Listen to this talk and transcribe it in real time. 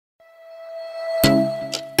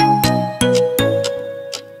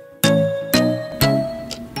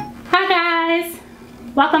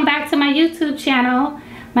Welcome back to my YouTube channel.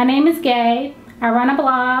 My name is Gay. I run a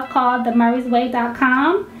blog called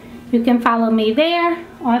themurraysway.com. You can follow me there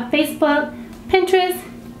on Facebook, Pinterest,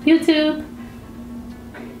 YouTube,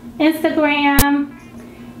 Instagram,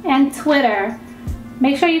 and Twitter.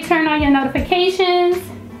 Make sure you turn on your notifications,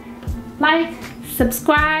 like,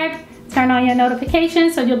 subscribe, turn on your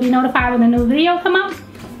notifications so you'll be notified when a new video comes up.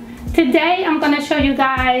 Today I'm going to show you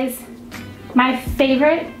guys my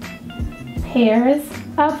favorite pairs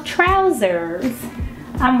of trousers.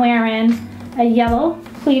 I'm wearing a yellow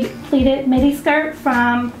pleated midi skirt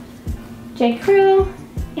from Jcrew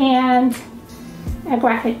and a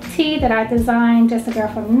graphic tee that I designed, just a girl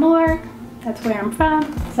from Newark. That's where I'm from,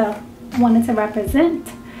 so I wanted to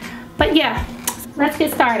represent. But yeah, let's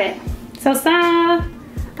get started. So some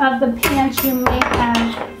of the pants you may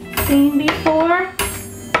have seen before.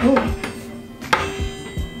 Ooh,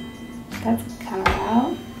 that's kind of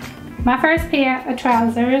loud. My first pair of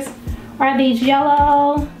trousers are these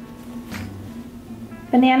yellow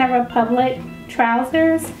Banana Republic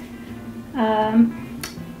trousers.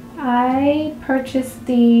 I purchased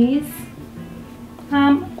these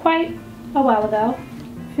quite a while ago,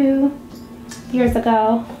 a few years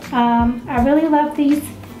ago. I really love these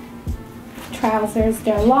trousers.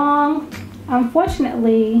 They're long.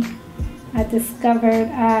 Unfortunately, I discovered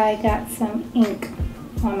I got some ink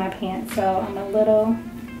on my pants, so I'm a little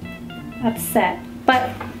upset.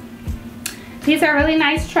 But these are really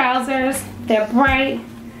nice trousers. They're bright.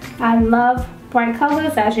 I love bright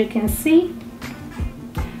colors, as you can see.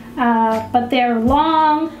 But they're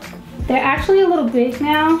long. They're actually a little big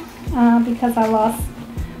now because I lost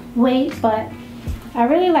weight, but I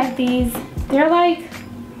really like these. They're like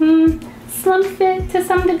slim fit to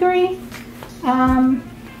some degree.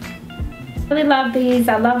 Really love these.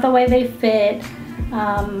 I love the way they fit.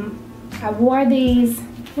 I wore these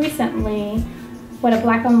recently with a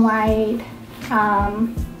black and white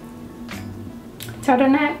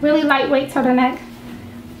turtleneck, really lightweight turtleneck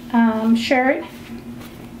shirt.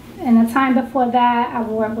 And the time before that, I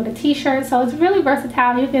wore it with a t-shirt. So it's really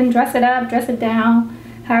versatile. You can dress it up, dress it down,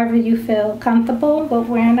 however you feel comfortable with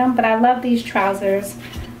wearing them. But I love these trousers.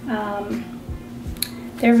 They're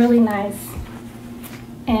really nice.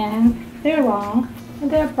 And they're long. And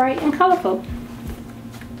they're bright and colorful.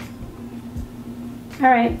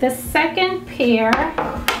 Alright, the second pair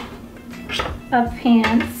of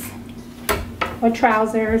pants or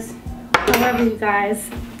trousers, however you guys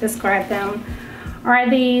describe them, are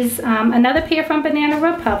these, another pair from Banana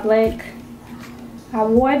Republic. I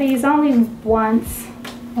wore these only once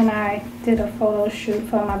when I did a photo shoot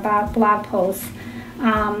for my blog post.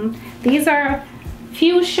 These are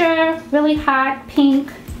fuchsia, really hot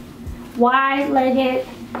pink, wide-legged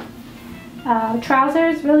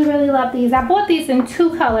trousers. Really love these. I bought these in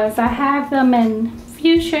two colors. I have them in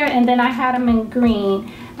fuchsia and then I had them in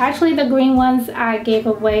green. Actually, the green ones I gave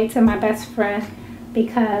away to my best friend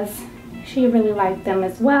because she really liked them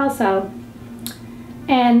as well. So,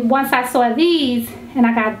 and once I saw these and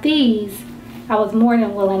I got these, I was more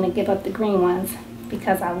than willing to give up the green ones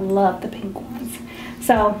because I love the pink ones.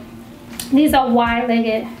 So these are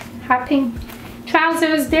wide-legged hot pink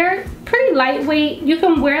trousers. They're pretty lightweight. You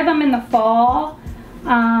can wear them in the fall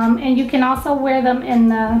and you can also wear them in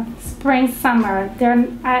the spring, summer.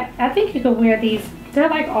 I think you could wear these. They're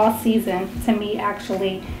like all season to me,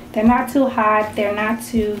 actually. They're not too hot. They're not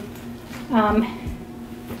too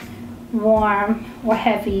warm or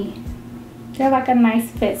heavy. They're like a nice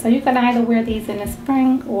fit. So you can either wear these in the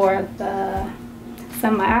spring or the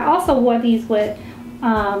summer. I also wore these with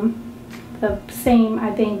the same,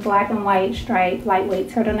 I think, black and white striped lightweight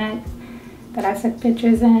turtleneck that I took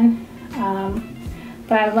pictures in.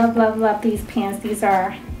 But I love these pants.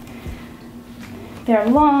 They're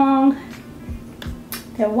long,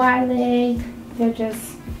 they're wide leg, they're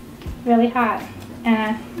just really hot,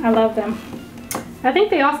 and I love them. I think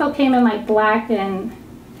they also came in like black and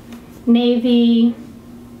navy.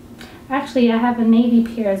 Actually, I have a navy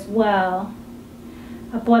pair as well.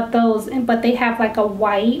 I bought those, but they have like a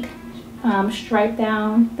white stripe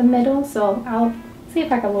down the middle, so I'll see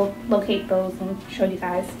if I can locate those and show you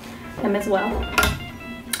guys them as well.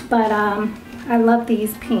 But I love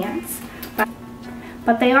these pants.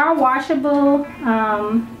 But they are washable.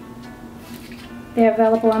 They're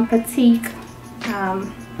available in petite.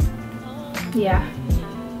 Yeah.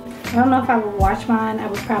 I don't know if I would wash mine. I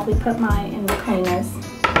would probably put mine in the cleaners.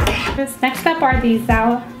 Next up are these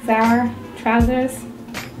Zara trousers.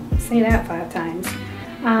 Say that 5 times.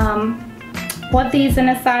 Bought these in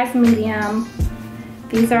a size medium.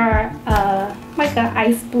 These are like the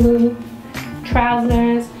ice blue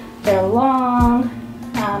trousers. They're long.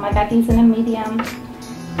 I got these in a medium.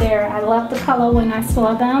 I love the color when I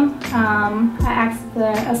saw them. I asked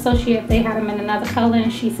the associate if they had them in another color,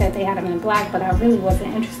 and she said they had them in black, but I really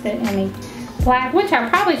wasn't interested in any black, which I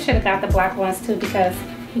probably should have got the black ones too, because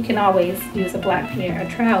you can always use a black pair of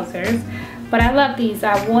trousers. But I love these.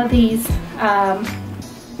 I wore these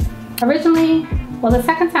originally, well, the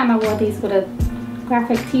second time I wore these with a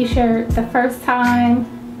graphic t-shirt. The first time,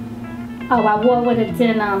 oh, I wore with a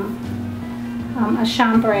denim, a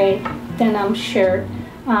chambray denim shirt,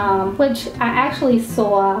 which I actually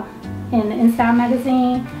saw in the InStyle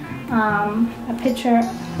magazine, a picture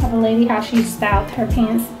of a lady, how she styled her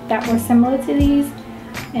pants that were similar to these,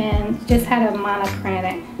 and just had a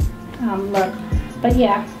monochromatic look. But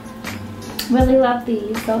yeah, really love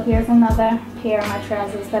these. So here's another pair of my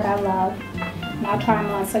trousers that I love, and I'll try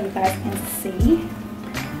them on so you guys can see.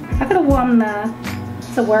 I could have worn them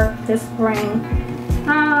to work this spring.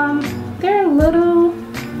 They're a little,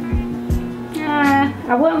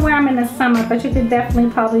 I wouldn't wear them in the summer, but you could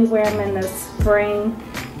definitely probably wear them in the spring,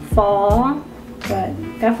 fall, but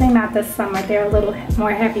definitely not this summer. They're a little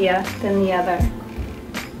more heavier than the other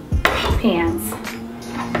pants.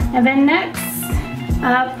 And then next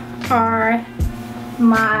up are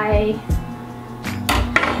my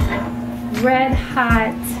red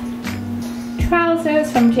hot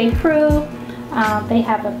trousers from Jcrew. They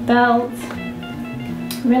have a belt.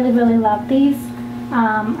 Really love these.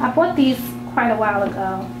 I bought these quite a while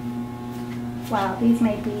ago. Wow, these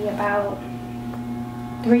may be about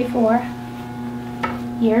 3-4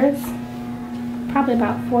 years. Probably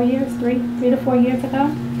about 4 years, 3 to 4 years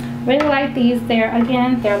ago. Really like these. They're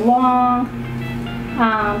long.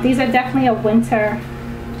 These are definitely a winter,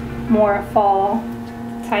 more fall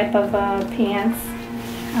type of pants.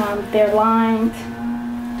 They're lined,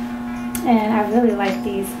 and I really like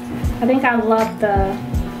these. I think I love the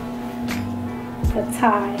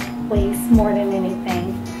tie waist more than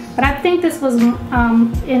anything. But I think this was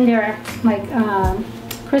in their like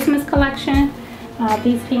Christmas collection,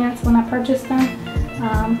 these pants, when I purchased them.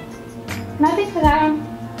 And I think I got them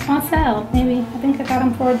on sale. I think I got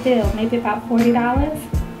them for a deal, maybe about $40.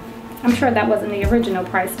 I'm sure that wasn't the original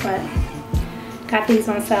price, but got these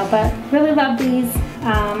on sale. But really love these.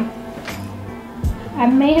 I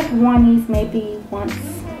may have worn these maybe once,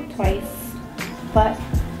 twice, but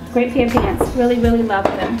great pair of pants. Really love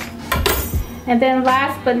them. And then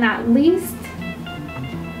last but not least,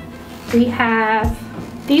 we have,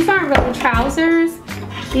 these aren't really trousers.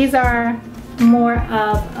 These are more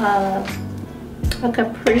of a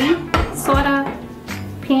capri sort of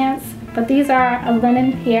pants, but these are a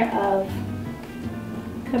linen pair of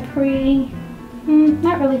capri,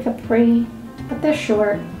 not really capri, but they're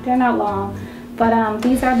short, they're not long. But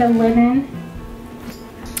these are the linen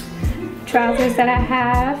trousers that I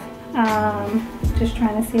have. Just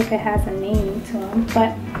trying to see if it has a name to them,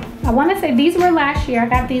 but I want to say these were last year. I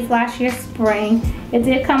got these last year spring. It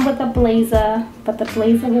did come with a blazer, but the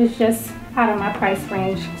blazer was just out of my price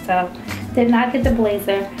range, so did not get the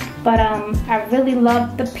blazer. But I really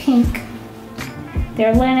love the pink.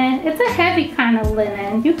 They're linen. It's a heavy kind of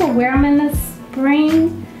linen. You can wear them in the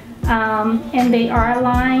spring, and they are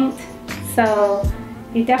lined, so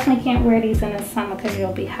you definitely can't wear these in the summer because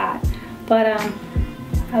you'll be hot. But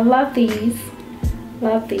I love these.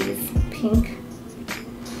 Love these pink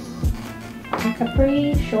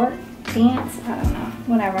capri short pants. I don't know,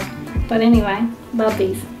 whatever. But anyway, love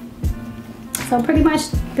these. So pretty much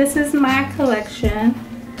this is my collection.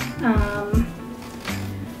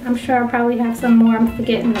 I'm sure I'll probably have some more I'm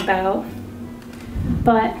forgetting about,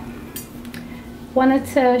 but wanted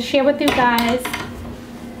to share with you guys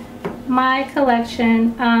my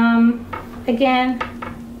collection. Again,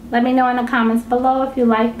 let me know in the comments below if you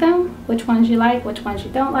like them, which ones you like, which ones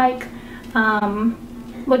you don't like,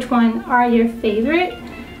 which one are your favorite.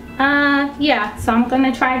 Yeah, so I'm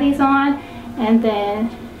gonna try these on and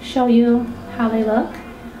then show you how they look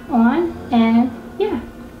on, and yeah,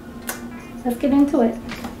 let's get into it.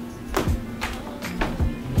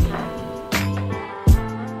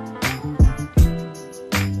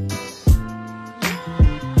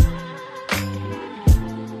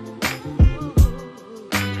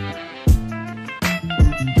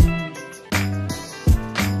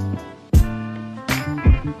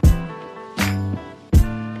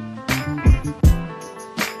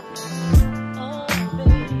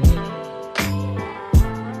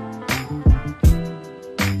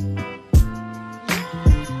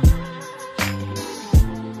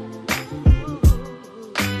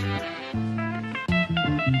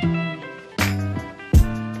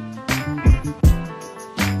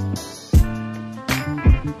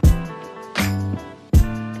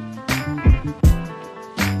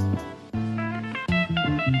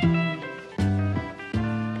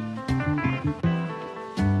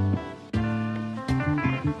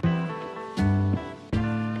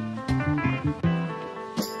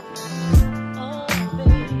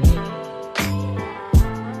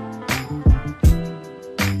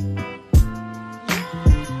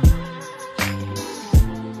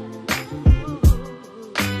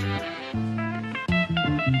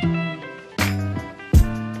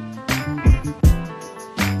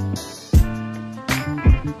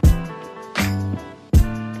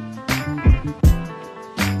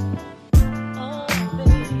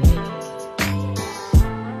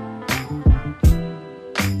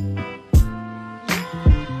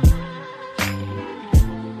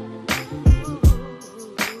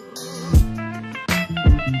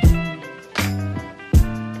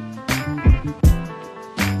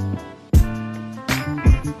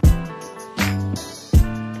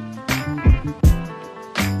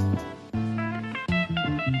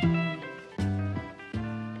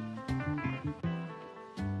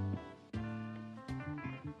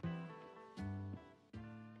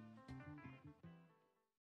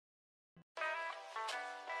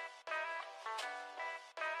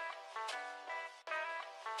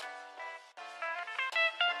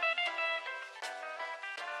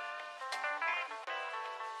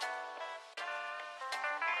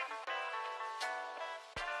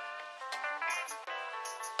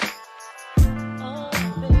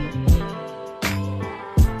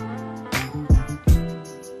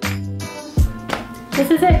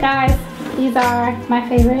 this is it, guys. These are my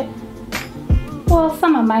favorite, well,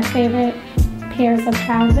 some of my favorite pairs of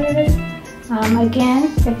trousers.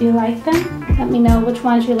 Again, if you like them, let me know which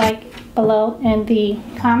ones you like below in the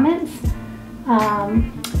comments.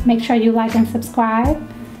 Make sure you like and subscribe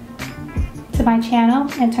to my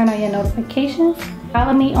channel and turn on your notifications.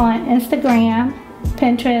 Follow me on Instagram,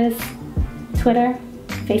 Pinterest, Twitter,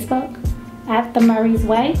 Facebook at The Murray's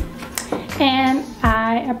Way. And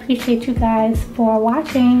I appreciate you guys for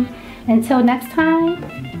watching. Until next time,